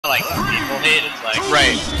like people hate. It's like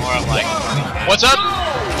right. more of like, what's up?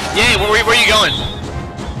 Yay, where are you going?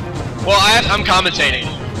 Well, I'm commentating.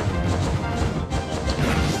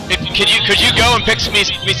 Could you go and pick me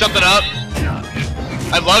something up?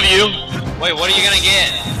 I love you. Wait, what are you gonna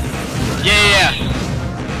get? Yeah.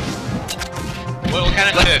 What kind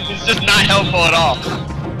of food? It's just not helpful at all.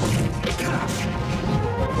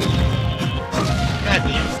 God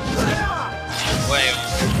damn. Wait,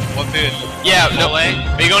 what food? Yeah, Chipotle?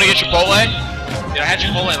 no. Are you going to get Chipotle? Dude, I had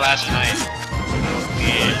Chipotle last night.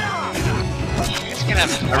 Yeah. It's gonna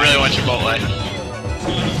have I really want Chipotle.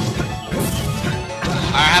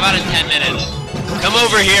 Alright, how about in 10 minutes? Come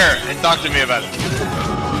over here and talk to me about it.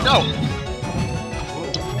 No.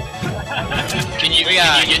 Can you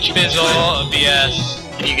get Fizzle, BS.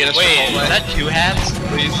 Can you get us Wait, Chipotle? is that 2 hats?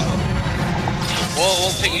 Please.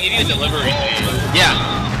 We'll give you a delivery fee. Yeah.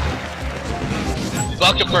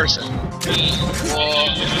 Fuck a person. Well,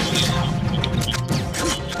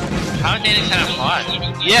 commentating's kind of fun.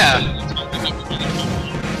 Yeah.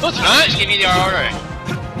 No, it's not. Just give you your order.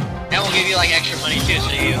 And we'll give you like extra money too,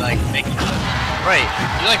 so you like make Right.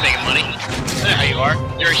 You like making money. I know how you are.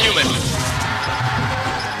 You're a human.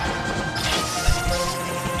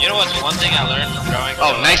 You know what's one thing I learned from growing up?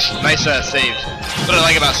 Oh, nice save. That's what I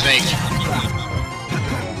like about Snake.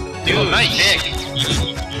 Dude, nice. Dick.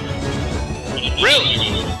 Really?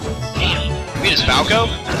 Damn. You beat his Falco?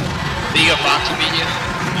 The Ego Fox who beat you?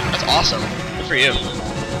 That's awesome. Good for you.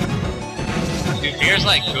 Dude, Fear's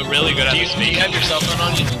like really good at this. Do you have your cell phone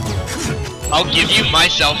on you? I'll give you my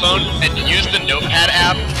cell phone and use the Notepad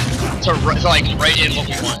app to like write in what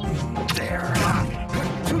we want.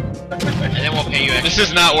 And then we'll pay you extra. This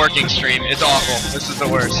is not working, stream. It's awful. This is the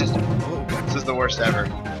worst. This is the worst ever.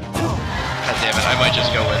 God damn it, I might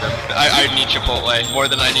just go with him. I need Chipotle more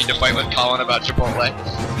than I need to fight with Colin about Chipotle.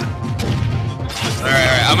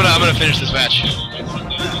 Alright, I'm gonna finish this match.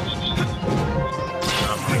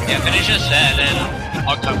 Yeah, finish this set and then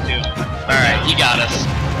I'll come too. Alright, he got us.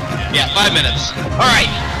 Yeah, 5 minutes. Alright,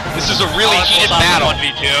 this is a really heated battle.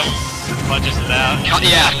 1v2. Punches it out.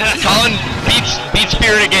 Yeah, Colin beats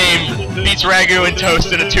Fear in a game, beats Ragu and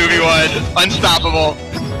Toast in a 2v1. Unstoppable.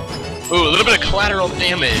 Ooh, a little bit of collateral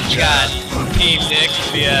damage. You got Team Nick,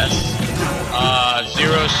 BS,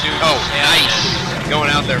 Zero Suit. Oh, nice. Going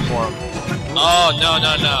out there for him. Oh, no.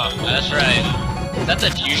 That's right. That's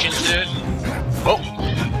a fusion suit? Oh.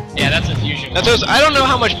 Yeah, that's a fusion. Now, Toast, I don't know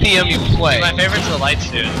how much PM you play. My favorite's the light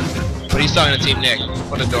suit. But he's talking to Team Nick.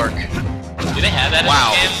 What a dork. Do they have that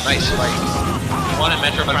Wow, in the game? nice fight. One in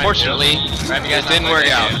Metro Prime. Unfortunately, it didn't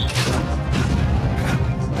work out.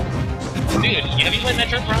 Dude, have you played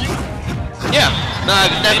Metro Prime? Yeah. No,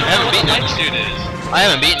 I haven't beaten what the light it. suit is. I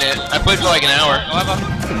haven't beaten it. I played for like an hour. Oh,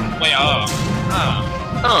 wait, oh.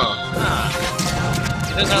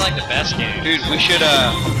 Those are like the best games. Dude, we should,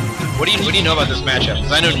 what do you know about this matchup?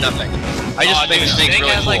 Because I know nothing. I just think Snake's really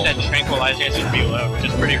has cool. like that tranquilizer as reload, which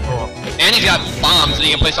is pretty cool. And he's got bombs that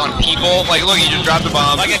he can place on people. Like, look, he just dropped a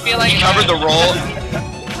bomb. Like, I feel like he covered the roll.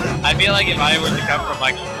 I feel like if I were to come from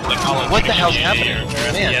like the college. What the hell's happening?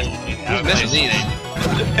 Man, who's missing these?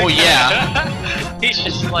 Oh yeah. He's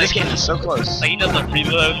just like this game is so close. Like he does the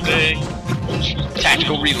reload thing.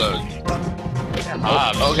 Tactical reload.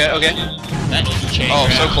 Oh, okay. That just changed. Oh,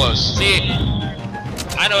 so close. See,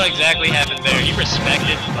 I know exactly what happened there. He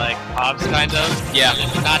respected like Hobbs kind of. Yeah.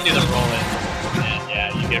 Not do the roll in. And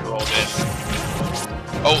yeah, you get rolled in.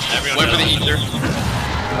 Oh, went for the ether.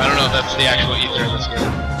 I don't know if that's the actual ether in this game.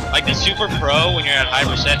 Like the Super Pro, when you're at high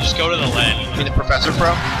percent, just go to the ledge. You mean the Professor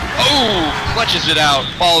Pro? Oh! Clutches it out,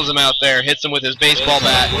 follows him out there, hits him with his baseball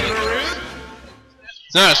bat.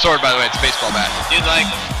 It's not a sword, by the way, it's a baseball bat. Dude, like,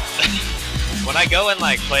 when I go and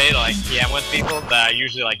like play like PM with people that I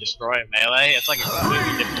usually like destroy in melee, it's like a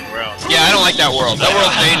completely different world. Yeah, I don't like that world. That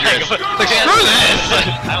world's dangerous. Like, screw this!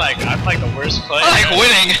 I'm like the worst player. I like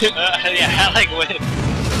winning. Yeah, I like winning.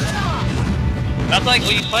 That's like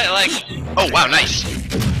when you play like. Oh wow, nice.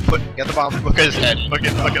 Get the bomb. Look at his head. Look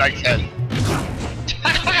at Ike's head.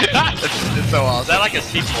 it's so awesome. Is that like a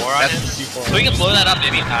C4 on That's it? a C4. So we can blow that up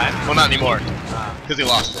any time. Well, not anymore, because he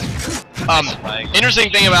lost it.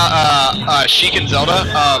 Interesting thing about Sheik and Zelda.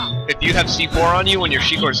 If you have C4 on you when you're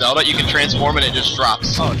Sheik or Zelda, you can transform and it just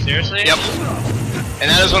drops. Oh, seriously? Yep. And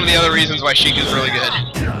that is one of the other reasons why Sheik is really good.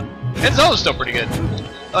 And Zelda's still pretty good.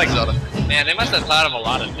 I like Zelda. Man, they must have thought of a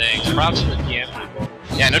lot of things. Props to the PM people.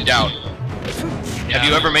 Yeah, no doubt. Yeah. Have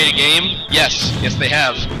you ever made a game? Yes. Yes, they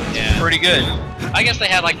have. Yeah. Pretty good. I guess they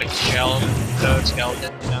had like the shell code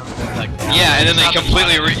skeleton, you know? Like, yeah, and then they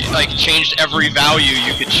completely changed every value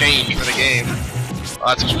you could change for the game.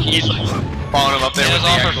 Oh, that's he's like following him up there. It with was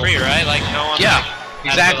all the for actual... free, right? Like no one. Yeah.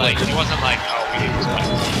 Exactly. Like, it wasn't like, oh, we need this much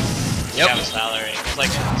money. Yep. We have a salary. It's like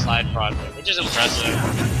a side project, which is impressive.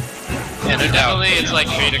 Yeah, no doubt. Definitely, it's like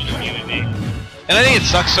create a community. And I think it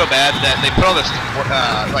sucks so bad that they put all this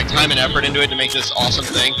like time and effort into it to make this awesome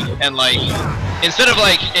thing, and like instead of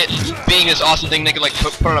like it being this awesome thing, they could like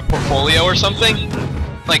put on a portfolio or something.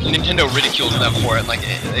 Like Nintendo ridicules them for it, like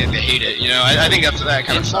they hate it. You know, I think that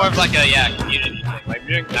kind of. It's more of like a community thing. Like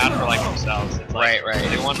they're doing that for like themselves. It's like, right.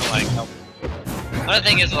 They want to like help. Another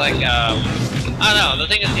thing is like I don't know. The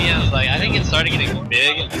thing is, is like I think it started getting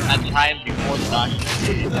big at the time before the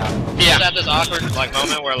documentary. Yeah. Just at this awkward like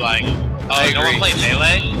moment where like no one agree. played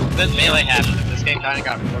Melee. Then Melee happened. And this game kind of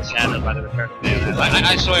got foreshadowed by the return of Melee. Like,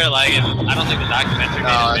 I swear, like I don't think the documentary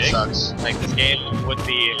made it big. Sucks. Like this game would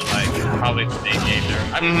be like probably the big game there.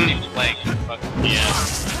 I wouldn't even playing fucking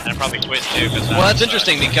PS, and I probably quit too. Well, that's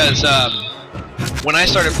interesting because when I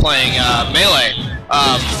started playing Melee,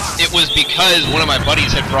 it was because one of my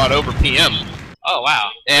buddies had brought over PM. Oh wow!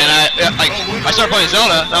 And I started playing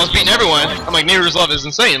Zelda, and I was beating everyone. I'm like, Neighbor's Love is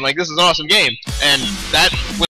insane. Like, this is an awesome game. And that